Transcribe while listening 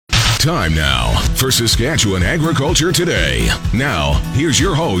Time now for Saskatchewan Agriculture Today. Now, here's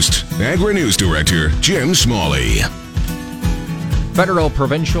your host, Agri-News Director Jim Smalley. Federal,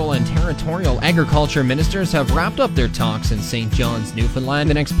 provincial, and territorial agriculture ministers have wrapped up their talks in St. John's, Newfoundland,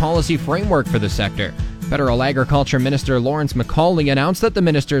 the next policy framework for the sector. Federal Agriculture Minister Lawrence McCauley announced that the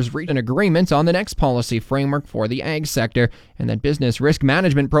ministers reached an agreement on the next policy framework for the ag sector and that business risk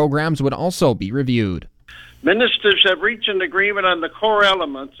management programs would also be reviewed. Ministers have reached an agreement on the core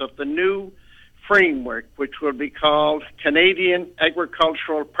elements of the new framework, which will be called Canadian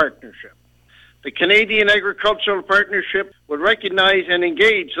Agricultural Partnership. The Canadian Agricultural Partnership will recognize and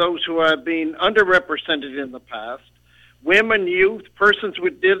engage those who have been underrepresented in the past, women, youth, persons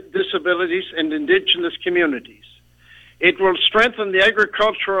with disabilities, and Indigenous communities. It will strengthen the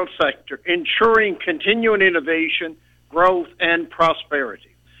agricultural sector, ensuring continuing innovation, growth, and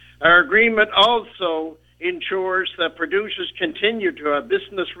prosperity. Our agreement also ensures that producers continue to have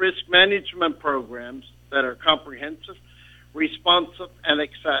business risk management programs that are comprehensive, responsive, and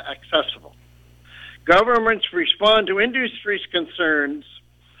accessible. Governments respond to industry's concerns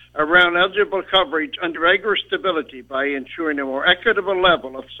around eligible coverage under agri-stability by ensuring a more equitable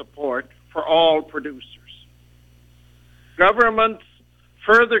level of support for all producers. Governments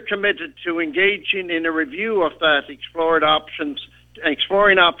further committed to engaging in a review of that, exploring options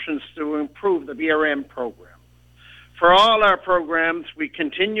to improve the BRM program. For all our programs, we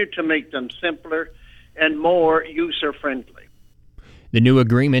continue to make them simpler and more user-friendly. The new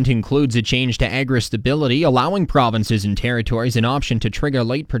agreement includes a change to agri-stability, allowing provinces and territories an option to trigger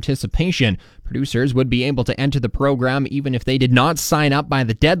late participation. Producers would be able to enter the program even if they did not sign up by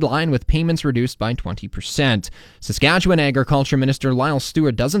the deadline, with payments reduced by 20%. Saskatchewan Agriculture Minister Lyle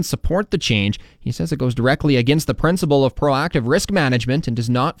Stewart doesn't support the change. He says it goes directly against the principle of proactive risk management and does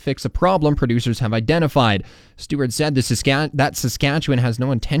not fix a problem producers have identified. Stewart said that Saskatchewan has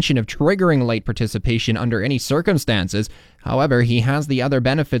no intention of triggering late participation under any circumstances. However, he has the other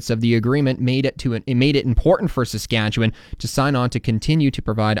benefits of the agreement made it important for Saskatchewan to sign on to continue to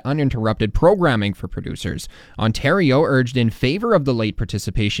provide uninterrupted programming for producers. Ontario urged in favor of the late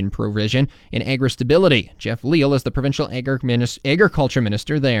participation provision in agri-stability. Jeff Leal is the provincial agriculture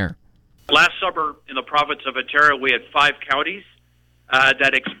minister there. Last summer in the province of Ontario, we had 5 counties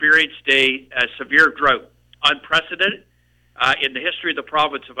that experienced a severe drought, unprecedented in the history of the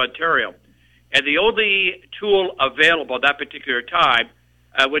province of Ontario. And the only tool available at that particular time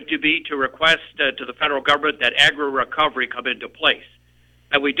would be to request to the federal government that agri-recovery come into place.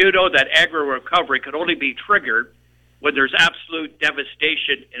 And we do know that agri-recovery can only be triggered when there's absolute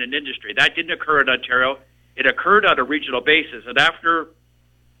devastation in an industry. That didn't occur in Ontario. It occurred on a regional basis. And after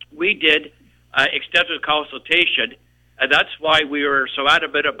we did extensive consultation, and that's why we were so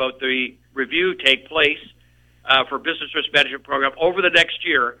adamant about the review take place for business risk management program over the next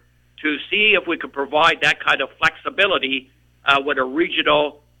year, to see if we could provide that kind of flexibility when a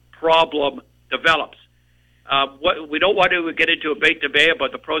regional problem develops. We don't want to get into a big debate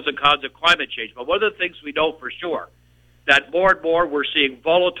about the pros and cons of climate change, but one of the things we know for sure, that more and more we're seeing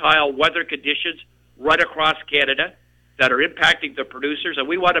volatile weather conditions right across Canada that are impacting the producers, and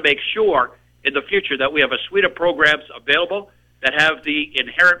we want to make sure in the future that we have a suite of programs available that have the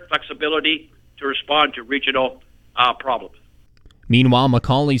inherent flexibility to respond to regional problems. Meanwhile,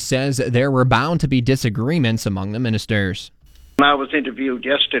 McCauley says there were bound to be disagreements among the ministers. I was interviewed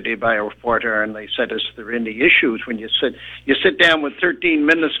yesterday by a reporter, and they said, is there any issues when you sit down with 13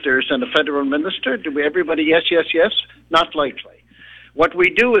 ministers and a federal minister? Do everybody yes? Not likely. What we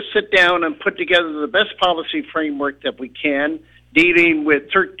do is sit down and put together the best policy framework that we can, dealing with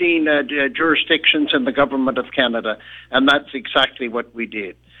 13 jurisdictions in the government of Canada, and that's exactly what we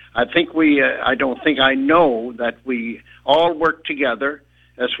did. I know that we all worked together.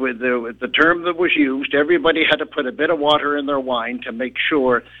 As with the term that was used, everybody had to put a bit of water in their wine to make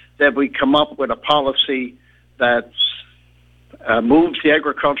sure that we come up with a policy that moves the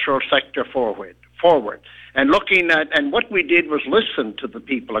agricultural sector forward. And what we did was listen to the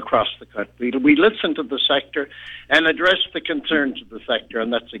people across the country. We listened to the sector and addressed the concerns of the sector,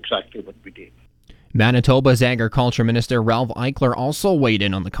 and that's exactly what we did. Manitoba's Agriculture Minister Ralph Eichler also weighed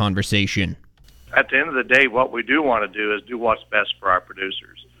in on the conversation. At the end of the day, what we do want to do is do what's best for our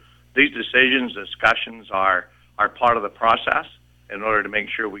producers. These discussions are part of the process in order to make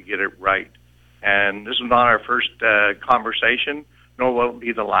sure we get it right. And this is not our first conversation, nor will it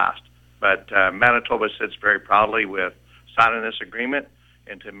be the last. But Manitoba sits very proudly with signing this agreement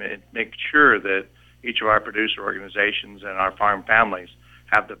and to make sure that each of our producer organizations and our farm families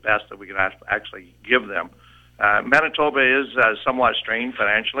have the best that we can actually give them. Manitoba is somewhat strained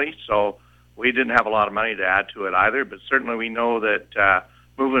financially, so we didn't have a lot of money to add to it either, but certainly we know that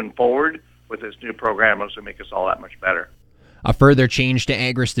moving forward with this new program is to make us all that much better. A further change to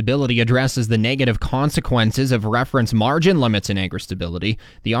agri-stability addresses the negative consequences of reference margin limits in agri-stability.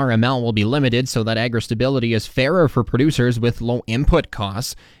 The RML will be limited so that agri-stability is fairer for producers with low input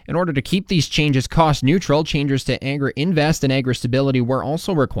costs. In order to keep these changes cost-neutral, changes to Agri-Invest and agri-stability were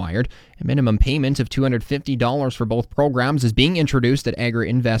also required. A minimum payment of $250 for both programs is being introduced. That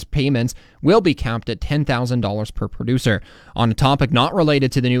Agri-Invest payments will be capped at $10,000 per producer. On a topic not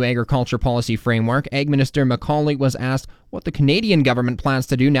related to the new agriculture policy framework, Ag Minister Macaulay was asked what the Canadian government plans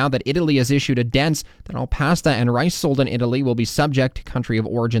to do now that Italy has issued a dents that all pasta and rice sold in Italy will be subject to country of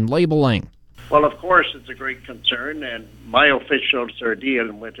origin labeling. Well, of course, it's a great concern, and my officials are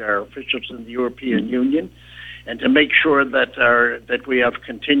dealing with our officials in the European Union, and to make sure that we have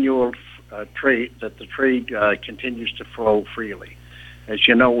continual trade, that the trade continues to flow freely. As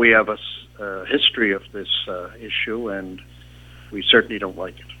you know, we have a history of this issue, and we certainly don't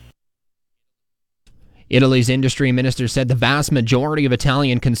like it. Italy's industry minister said the vast majority of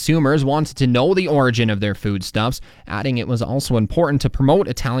Italian consumers wanted to know the origin of their foodstuffs, adding it was also important to promote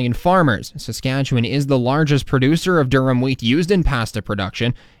Italian farmers. Saskatchewan is the largest producer of durum wheat used in pasta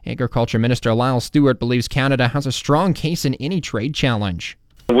production. Agriculture Minister Lyle Stewart believes Canada has a strong case in any trade challenge.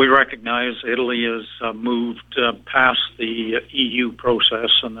 We recognize Italy has moved past the EU process,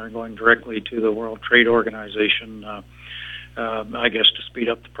 and they're going directly to the World Trade Organization, I guess to speed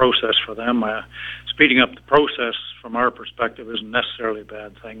up the process for them. Speeding up the process from our perspective isn't necessarily a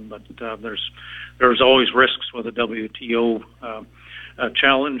bad thing, but there's always risks with a WTO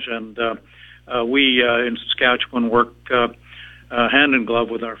challenge, and we in Saskatchewan work hand in glove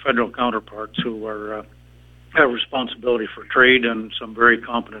with our federal counterparts who have responsibility for trade and some very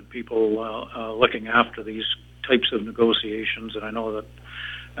competent people looking after these types of negotiations. And I know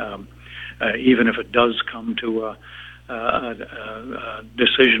that even if it does come to a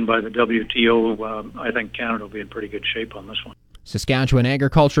decision by the WTO, I think Canada will be in pretty good shape on this one. Saskatchewan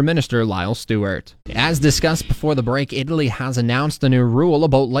Agriculture Minister Lyle Stewart. As discussed before the break, Italy has announced a new rule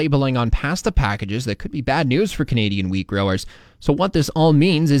about labeling on pasta packages that could be bad news for Canadian wheat growers. So what this all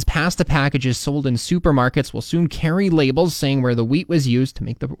means is pasta packages sold in supermarkets will soon carry labels saying where the wheat was used to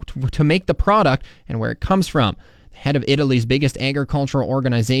make the product and where it comes from. The head of Italy's biggest agricultural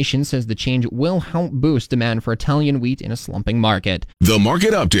organization says the change will help boost demand for Italian wheat in a slumping market. The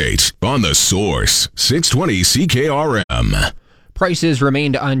Market Update on The Source, 620 CKRM. Prices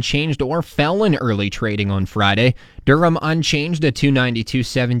remained unchanged or fell in early trading on Friday. Durum unchanged at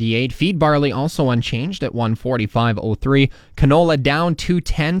 $292.78. Feed barley also unchanged at $145.03. Canola down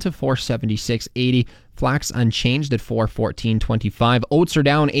 $2.10 to $476.80. Flax unchanged at $414.25. Oats are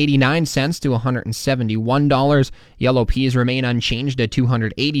down 89 cents to $171. Yellow peas remain unchanged at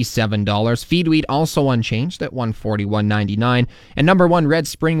 $287. Feed wheat also unchanged at $141.99. And number one red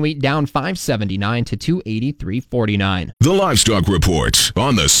spring wheat down $5.79 to $283.49. The Livestock Report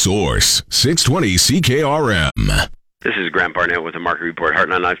on The Source, 620 CKRM. This is Grant Barnett with the Market Report.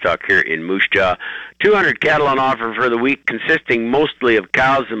 Heartland Livestock here in Moose Jaw. 200 cattle on offer for the week, consisting mostly of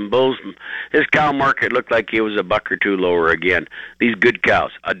cows and bulls. This cow market looked like it was a buck or two lower again. These good cows,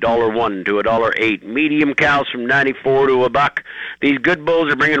 $1.01 to $1.08. Medium cows from 94 to a buck. These good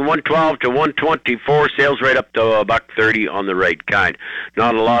bulls are bringing 112 to 124. Sales right up to $1.30 on the right kind.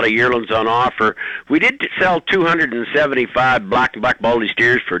 Not a lot of yearlings on offer. We did sell 275 black and black baldy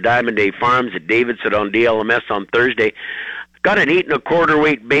steers for Diamond Day Farms at Davidson on DLMS on Thursday. Got an 8 1/4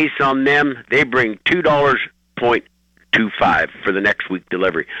 weight base on them. They bring $2.25 for the next week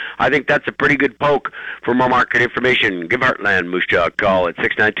delivery. I think that's a pretty good poke. For more market information, give Heartland Moose Jaw a call at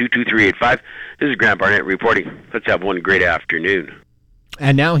 692-2385. This is Grant Barnett reporting. Let's have one great afternoon.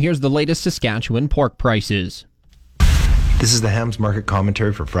 And now here's the latest Saskatchewan pork prices. This is the hams market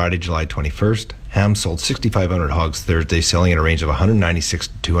commentary for Friday, July 21st. Hams sold 6,500 hogs Thursday, selling in a range of $196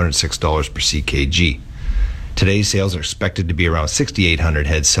 to $206 per CKG. Today's sales are expected to be around 6,800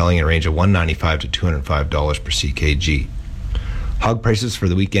 heads, selling in a range of $195 to $205 per CKG. Hog prices for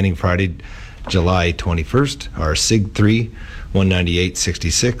the week ending Friday, July 21st are Sig 3,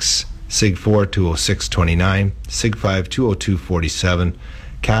 $198.66, Sig 4, $206.29, Sig 5, $202.47,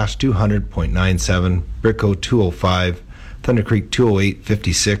 Cash, $200.97, Bricko, $205, Thunder Creek,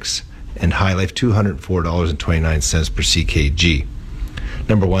 $208.56, and High Life, $204.29 per CKG.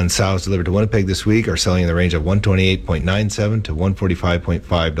 Number one sows delivered to Winnipeg this week are selling in the range of $128.97 to $145.5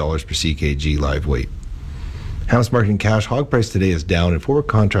 per CKG live weight. Hams market and cash hog price today is down, and forward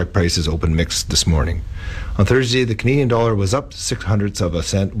contract prices opened mixed this morning. On Thursday, the Canadian dollar was up 0.06 of a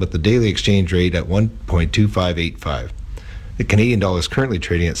cent, with the daily exchange rate at 1.2585. The Canadian dollar is currently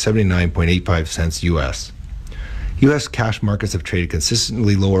trading at 79.85 cents U.S. U.S. cash markets have traded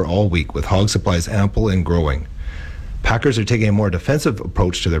consistently lower all week, with hog supplies ample and growing. Packers are taking a more defensive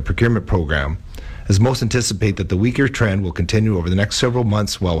approach to their procurement program, as most anticipate that the weaker trend will continue over the next several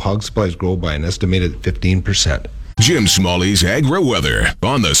months while hog supplies grow by an estimated 15%. Jim Smalley's Agri-Weather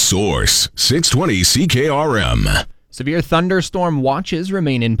on The Source, 620 CKRM. Severe thunderstorm watches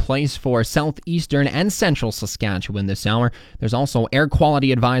remain in place for southeastern and central Saskatchewan this hour. There's also air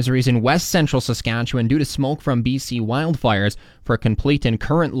quality advisories in west central Saskatchewan due to smoke from BC wildfires. For a complete and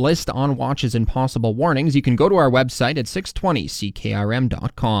current list on watches and possible warnings, you can go to our website at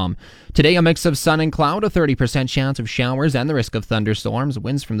 620ckrm.com. Today, a mix of sun and cloud, a 30% chance of showers and the risk of thunderstorms.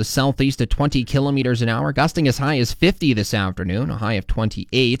 Winds from the southeast at 20 kilometers an hour, gusting as high as 50 this afternoon, a high of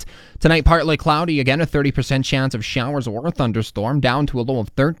 28. Tonight, partly cloudy, again a 30% chance of showers or a thunderstorm, down to a low of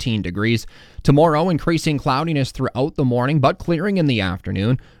 13 degrees. Tomorrow, increasing cloudiness throughout the morning, but clearing in the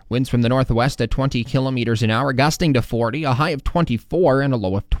afternoon. Winds from the northwest at 20 kilometers an hour, gusting to 40, a high of 24 and a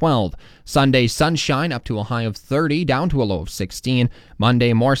low of 12. Sunday, sunshine up to a high of 30, down to a low of 16.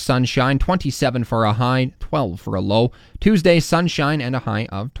 Monday, more sunshine, 27 for a high, 12 for a low. Tuesday, sunshine and a high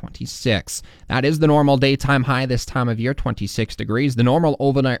of 26. That is the normal daytime high this time of year, 26 degrees. The normal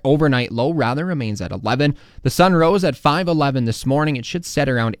overnight low remains at 11. The sun rose at 5:11 this morning. It should set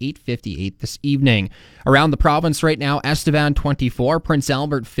around 8:58 this evening. Around the province right now, Estevan 24, Prince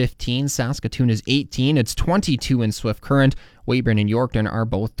Albert 15, Saskatoon is 18. It's 22 in Swift Current. Weyburn and Yorkton are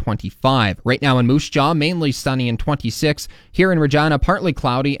both 25. Right now in Moose Jaw, mainly sunny and 26. Here in Regina, partly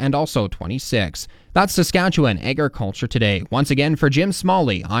cloudy and also 26. That's Saskatchewan Agriculture Today. Once again, for Jim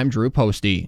Smalley, I'm Drew Postey.